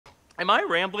Am I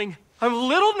rambling? I'm a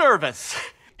little nervous.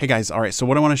 Hey guys, all right, so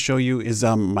what I want to show you is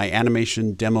my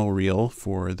animation demo reel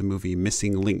for the movie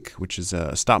Missing Link, which is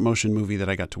a stop motion movie that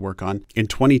I got to work on. In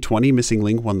 2020, Missing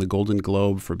Link won the Golden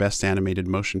Globe for Best Animated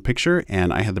Motion Picture,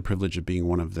 and I had the privilege of being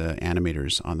one of the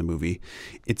animators on the movie.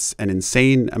 It's an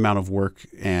insane amount of work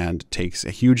and takes a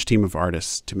huge team of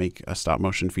artists to make a stop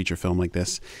motion feature film like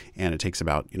this, and it takes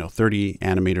about 30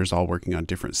 animators all working on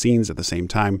different scenes at the same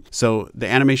time. So the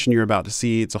animation you're about to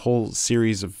see, it's a whole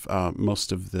series of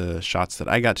most of the shots that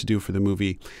I got to do for the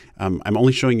movie. I'm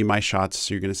only showing you my shots,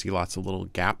 so you're going to see lots of little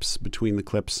gaps between the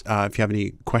clips. If you have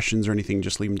any questions or anything,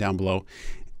 just leave them down below.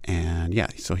 And yeah,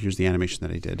 so here's the animation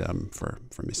that I did for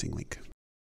Missing Link.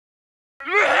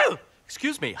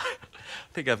 Excuse me. I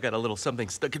think I've got a little something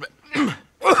stuck in my...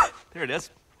 There it is.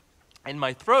 In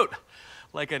my throat.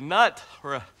 Like a nut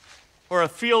or a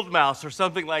field mouse or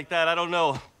something like that. I don't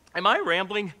know. Am I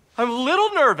rambling? I'm a little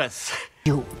nervous.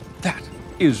 That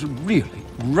is really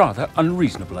rather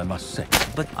unreasonable, I must say.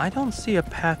 But I don't see a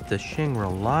path to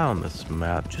Shangri-La on this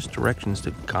map, just directions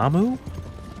to Gamu?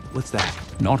 What's that?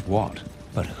 Not what,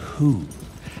 but who.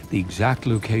 The exact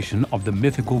location of the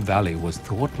mythical valley was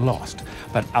thought lost,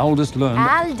 but Aldous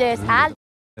learned...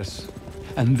 Yes.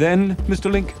 And then,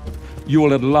 Mr. Link, you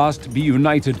will at last be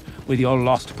united with your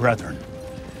lost brethren.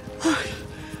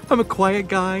 I'm a quiet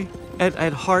guy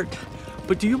at heart,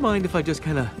 but do you mind if I just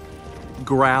kind of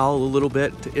growl a little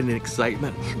bit in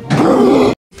excitement?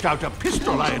 Out a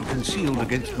pistol I had concealed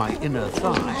against my inner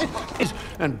thigh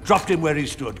and dropped him where he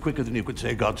stood, quicker than you could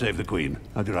say God Save the Queen.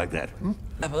 How'd you like that?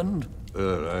 Happened?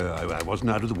 I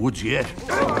wasn't out of the woods yet.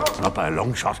 Not by a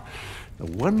long shot. The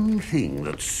one thing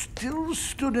that still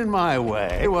stood in my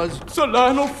way was Sir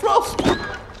Lionel Frost!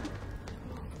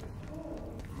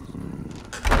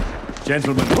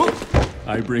 Gentlemen,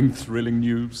 I bring thrilling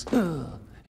news.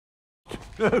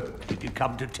 Did you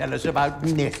come to tell us about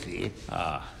Nessie?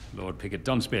 Ah, Lord Pickett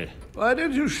Donsby. Why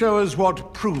don't you show us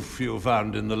what proof you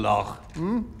found in the loch?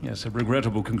 Yes, a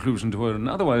regrettable conclusion to an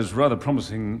otherwise rather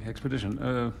promising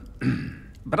expedition.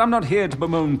 But I'm not here to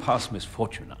bemoan past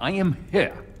misfortune. I am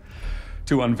here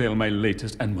to unveil my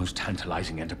latest and most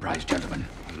tantalizing enterprise, gentlemen.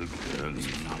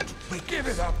 Give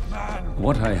it up, man!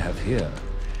 What I have here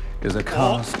is a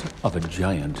cast of a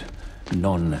giant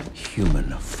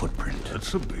non-human footprint.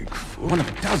 That's a big foot. One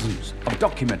of dozens of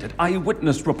documented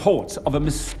eyewitness reports of a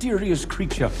mysterious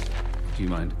creature. Do you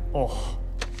mind? Oh,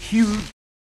 huge,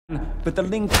 but the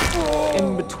link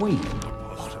in between.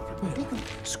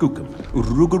 Skookum,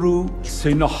 Uruguru,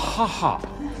 Senohaha,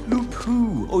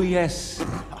 Lupu. Oh yes.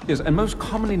 Yes, and most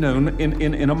commonly known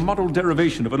in a model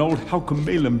derivation of an old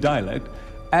Haukamalem dialect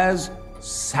as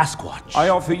Sasquatch. I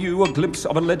offer you a glimpse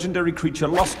of a legendary creature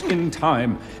lost in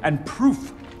time, and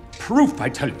proof, I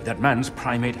tell you, that man's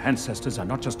primate ancestors are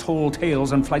not just tall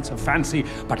tales and flights of fancy,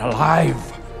 but alive,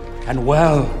 and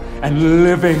well, and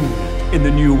living in the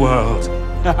new world.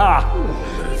 Thought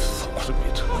of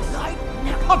it.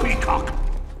 Poppycock!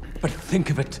 But think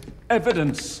of it,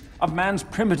 evidence of man's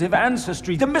primitive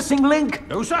ancestry, the missing link.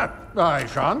 No, sir. I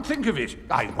shan't think of it.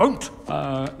 I won't.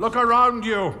 Look around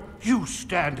you. You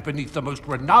stand beneath the most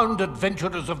renowned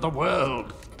adventurers of the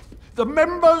world. The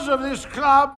members of this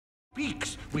club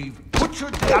speaks. We've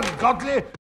butchered the ungodly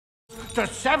to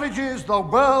savages the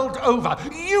world over.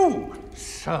 You,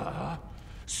 sir,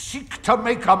 seek to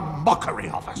make a mockery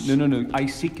of us. No. I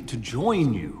seek to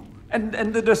join you. And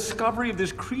the discovery of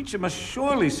this creature must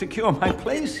surely secure my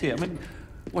place here. I mean,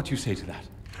 what do you say to that?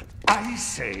 I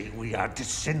say we are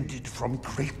descended from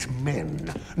great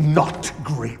men, not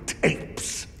great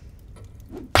apes.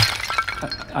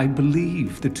 I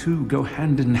believe the two go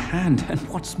hand in hand, and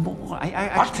what's more,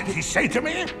 What did he say to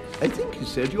me? I think you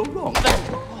said you're wrong.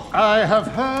 I have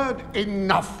heard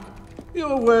enough.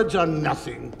 Your words are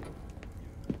nothing.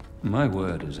 My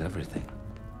word is everything.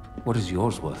 What is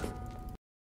yours worth?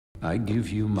 I give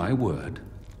you my word.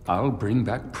 I'll bring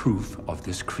back proof of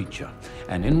this creature,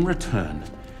 and in return,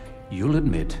 you'll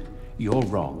admit you're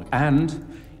wrong, and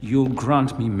you'll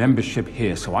grant me membership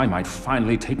here so I might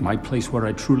finally take my place where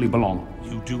I truly belong.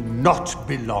 You do not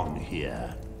belong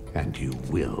here, and you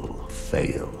will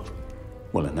fail.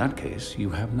 Well, in that case,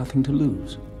 you have nothing to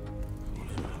lose.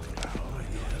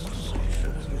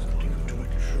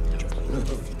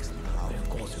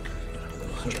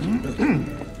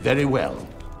 Very well.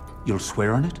 You'll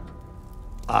swear on it?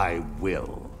 I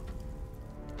will.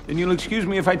 Then you'll excuse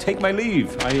me if I take my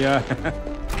leave.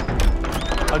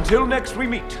 Until next we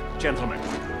meet, gentlemen.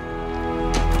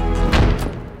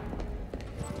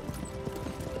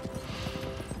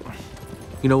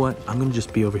 You know what? I'm gonna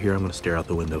just be over here. I'm gonna stare out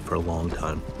the window for a long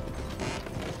time.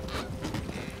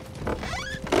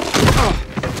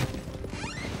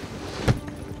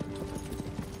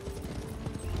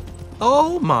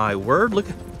 Oh my word, look,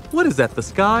 what is that, the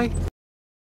sky?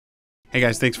 Hey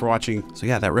guys, thanks for watching. So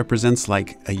yeah, that represents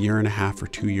like a year and a half or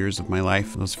 2 years of my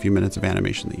life, those few minutes of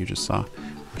animation that you just saw,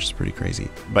 which is pretty crazy.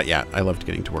 But yeah, I loved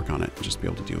getting to work on it, just be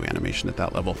able to do animation at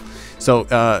that level. So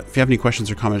if you have any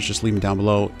questions or comments, just leave them down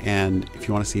below. And if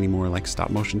you want to see any more like stop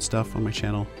motion stuff on my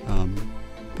channel,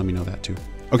 let me know that too.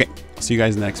 Okay, I'll see you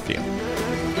guys in the next video.